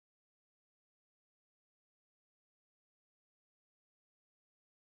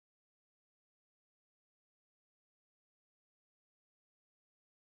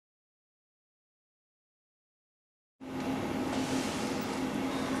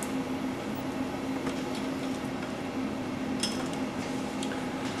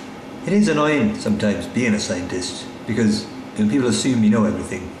It is annoying sometimes being a scientist because people assume you know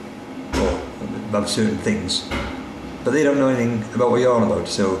everything or about certain things, but they don't know anything about what you're on about,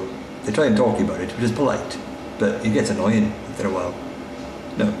 so they try and talk to you about it, which is polite, but it gets annoying after a while.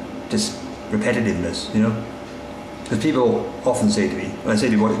 No, just repetitiveness, you know? Because people often say to me, when I say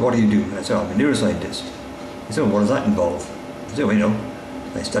to them, what do you do? And I say, I'm a neuroscientist. They say, well, what does that involve? I say, well, you know,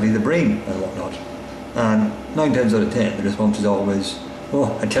 I study the brain and whatnot. And 9 times out of 10, the response is always,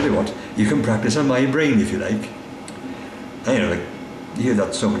 oh, I tell you what, you can practice on my brain if you like. And you know, like, you hear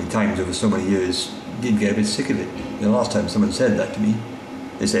that so many times over so many years, you'd get a bit sick of it. The last time someone said that to me,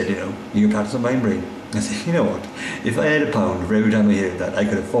 they said, you know, you can practice on my brain. I said, you know what, if I had £1 for every time I heard that, I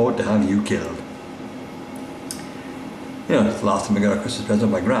could afford to have you killed. You know, it's the last time I got a Christmas present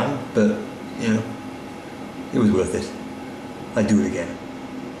off my gran, but, you know, it was worth it. I'd do it again.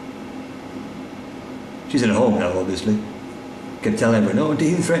 She's in a home now, obviously. Kept telling everyone, no,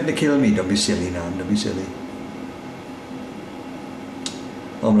 Dean threatened to kill me. Don't be silly, Nan, don't be silly.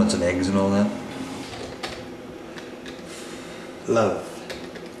 Omelets and eggs and all that. Love.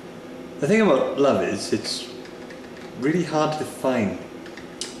 The thing about love is, it's really hard to define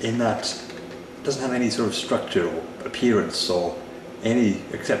in that it doesn't have any sort of structure or appearance or any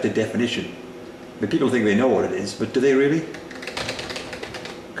accepted definition. But people think they know what it is, but do they really?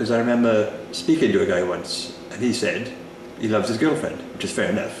 Because I remember speaking to a guy once, and he said he loves his girlfriend, which is fair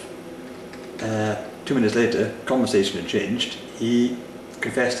enough. 2 minutes later, conversation had changed. He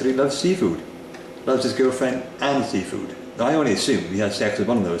confessed that he loves seafood. Loves his girlfriend and seafood. Now, I only assume he had sex with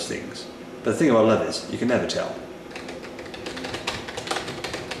one of those things. But the thing about love is, you can never tell.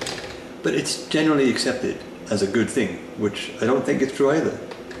 But it's generally accepted as a good thing, which I don't think is true either.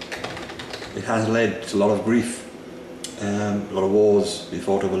 It has led to a lot of grief, a lot of wars being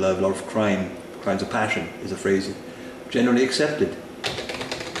fought over love, a lot of crime. Crimes of passion is a phrase generally accepted.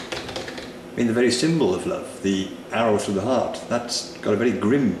 I mean, the very symbol of love, the arrow through the heart, that's got a very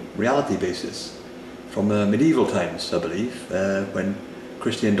grim reality basis from medieval times, I believe, when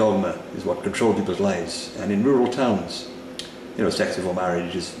Christian dogma is what controlled people's lives. And in rural towns, you know, sex before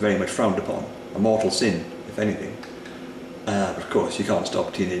marriage is very much frowned upon, a mortal sin, if anything. But of course, you can't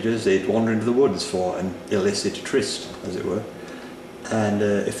stop teenagers. They'd wander into the woods for an illicit tryst, as it were. And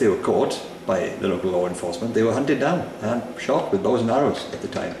if they were caught by the local law enforcement, they were hunted down and shot with bows and arrows at the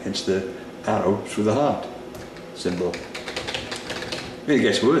time, hence the arrow through the heart symbol. It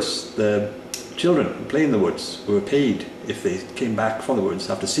gets worse. The children who play in the woods were paid if they came back from the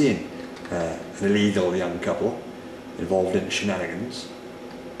woods after seeing an illegal young couple involved in shenanigans,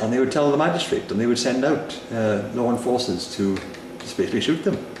 and they would tell the magistrate, and they would send out law enforcers to just basically shoot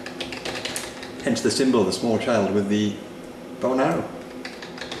them. Hence the symbol of the small child with the bow and arrow,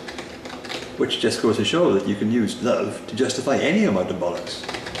 which just goes to show that you can use love to justify any amount of bollocks,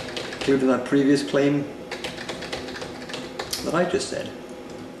 including that previous claim that I just said.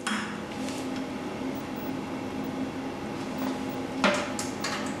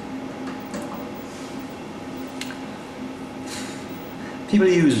 People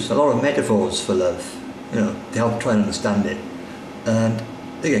use a lot of metaphors for love, you know, to help try and understand it, and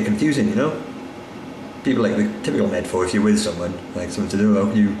they get confusing, you know. People like the typical metaphor, if you're with someone, like someone said, oh,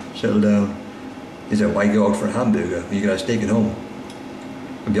 how can you settle down? Is that why go out for a hamburger when you can have steak at home?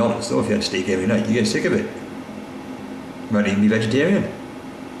 To be honest though, if you had steak every night, you get sick of it. You might even be vegetarian.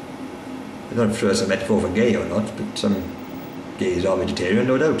 I'm not sure it's a metaphor for gay or not, but some gays are vegetarian,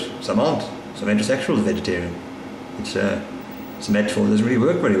 no doubt. Some aren't. Some heterosexuals are vegetarian. It's a metaphor that doesn't really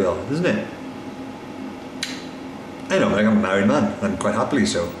work very well, doesn't it? I know, like I'm a married man, and quite happily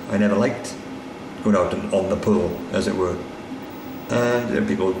so. I never liked going out and on the pull, as it were. And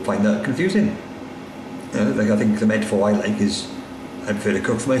people find that confusing. Like I think the metaphor I like is I prefer to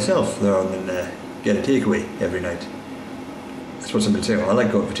cook for myself rather than get a takeaway every night. That's what some people say, well, I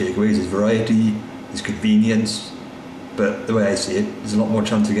like going for takeaways, there's variety, there's convenience, but the way I see it, there's a lot more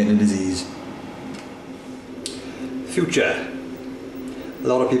chance of getting a disease. Future. A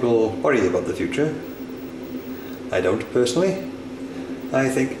lot of people worry about the future. I don't personally. I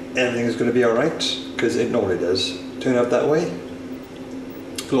think everything is going to be alright, because it normally does turn out that way.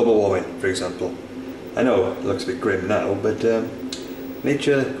 Global warming, for example. I know it looks a bit grim now, but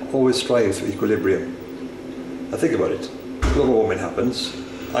nature always strives for equilibrium. Now think about it. Global warming happens,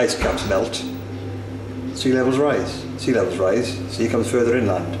 ice caps melt, sea levels rise. Sea levels rise, sea comes further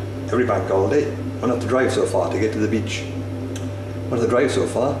inland. Every bank holiday, won't have to drive so far to get to the beach. Won't have to drive so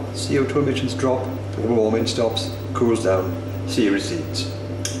far, CO2 emissions drop, global warming stops, cools down, sea recedes.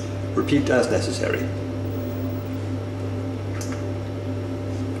 Repeat as necessary.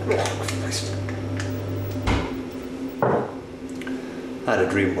 I had a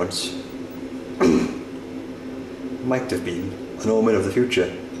dream once. might have been an omen of the future. I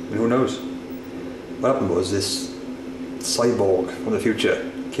mean, who knows? What happened was this cyborg from the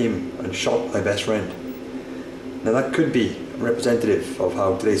future came and shot my best friend. Now that could be representative of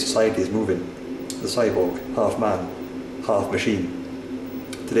how today's society is moving. The cyborg, half man, half machine.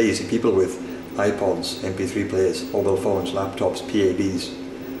 Today you see people with iPods, MP3 players, mobile phones, laptops, PADs.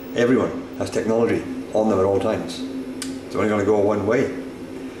 Everyone has technology on them at all times. It's only going to go one way.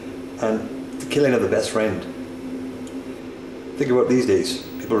 And the killing of the best friend. Think about these days.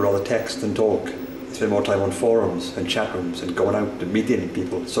 People rather text than talk. They spend more time on forums and chat rooms and going out and meeting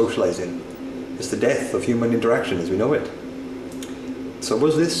people, socialising. It's the death of human interaction as we know it. So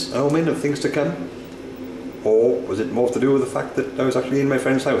was this an omen of things to come? Or was it more to do with the fact that I was actually in my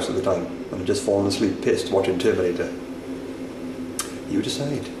friend's house at the time and had just fallen asleep pissed watching Terminator? You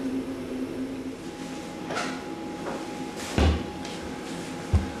decide.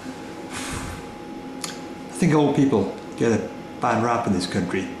 I think old people get a bad rap in this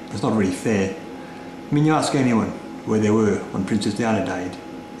country. It's not really fair. I mean, you ask anyone where they were when Princess Diana died,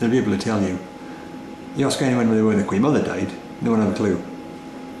 they'll be able to tell you. You ask anyone where they were when the Queen Mother died, no one have a clue.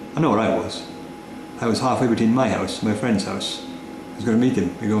 I know where I was. I was halfway between my house and my friend's house. I was going to meet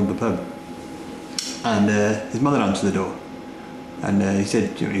him, we go to the pub. And his mother answered the door. And he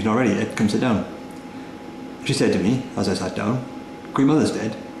said, he's not ready yet, come sit down. She said to me, as I sat down, Queen Mother's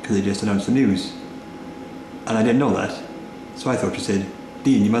dead, because they just announced the news. And I didn't know that. So I thought she said,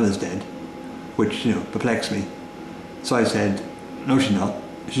 Dean, your mother's dead. Which, perplexed me. So I said, no she's not.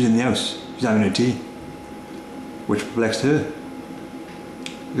 She's in the house. She's having her tea. Which perplexed her.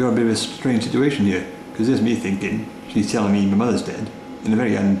 We're in a bit of a strange situation here, because there's me thinking, she's telling me my mother's dead, in a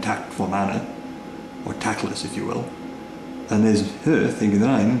very untactful manner, or tactless if you will. And there's her thinking that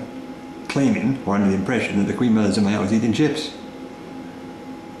I'm claiming, or under the impression, that the Queen Mother's in my house eating chips.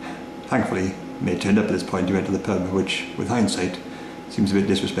 Thankfully, May turned up at this point, he went to the pub, which, with hindsight, seems a bit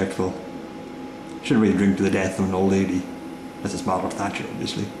disrespectful. Shouldn't really drink to the death of an old lady. That's a Margaret Thatcher,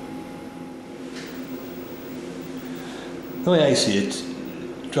 obviously. The way I see it,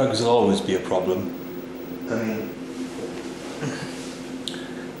 drugs will always be a problem. I mean,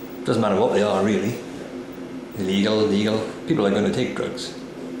 doesn't matter what they are, really. Illegal, legal, people are going to take drugs.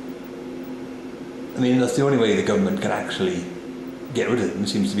 I mean, that's the only way the government can actually get rid of them,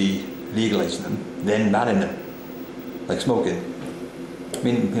 seems to be legalising them, then banning them, like smoking. I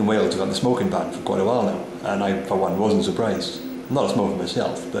mean, in Wales we've got the smoking ban for quite a while now, and I, for one, wasn't surprised. I'm not a smoker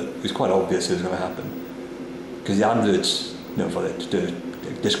myself, but it was quite obvious it was going to happen. Because the adverts, for it to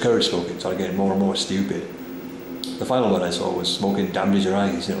discourage smoking started getting more and more stupid. The final one I saw was smoking damages your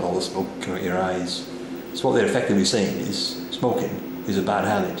eyes, all the smoke coming out your eyes. So what they're effectively saying is, smoking is a bad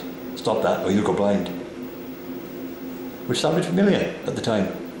habit. Stop that or you'll go blind. Which sounded familiar at the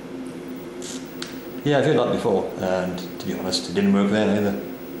time. Yeah, I've heard that before, and to be honest, it didn't work then either.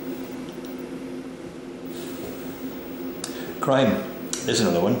 Crime is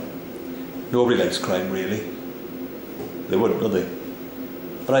another one. Nobody likes crime, really. They wouldn't, would they?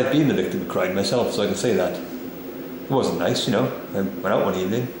 But I've been the victim of crime myself, so I can say that. It wasn't nice, I went out one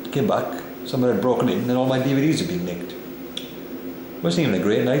evening, came back, someone had broken in, and all my DVDs had been nicked. It wasn't even a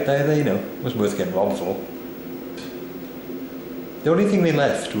great night either, It wasn't worth getting robbed for. The only thing they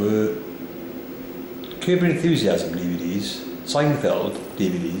left were Curb Your Enthusiasm DVDs, Seinfeld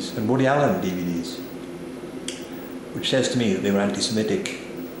DVDs, and Woody Allen DVDs. Which says to me that they were anti-Semitic.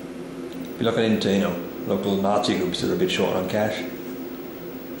 If you're looking into, local Nazi groups that are a bit short on cash.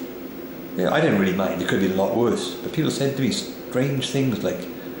 I didn't really mind, it could have been a lot worse. But people said to me strange things like,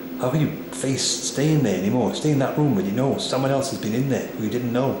 how can you face staying there anymore? Stay in that room when you know someone else has been in there who you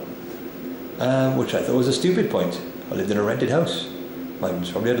didn't know. Which I thought was a stupid point. I lived in a rented house. My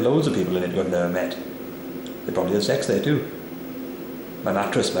house probably had loads of people in it who I've never met. They probably had sex there too. My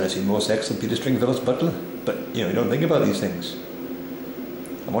mattress might have seen more sex than Peter Stringfield's butler. But, you don't think about these things.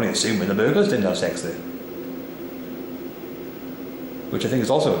 I'm only assuming the burglars didn't have sex there. Which I think is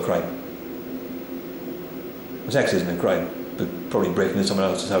also a crime. Well, sex isn't a crime, but probably breaking into someone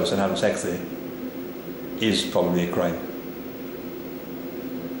else's house and having sex there is probably a crime.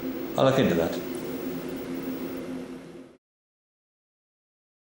 I'll look into that.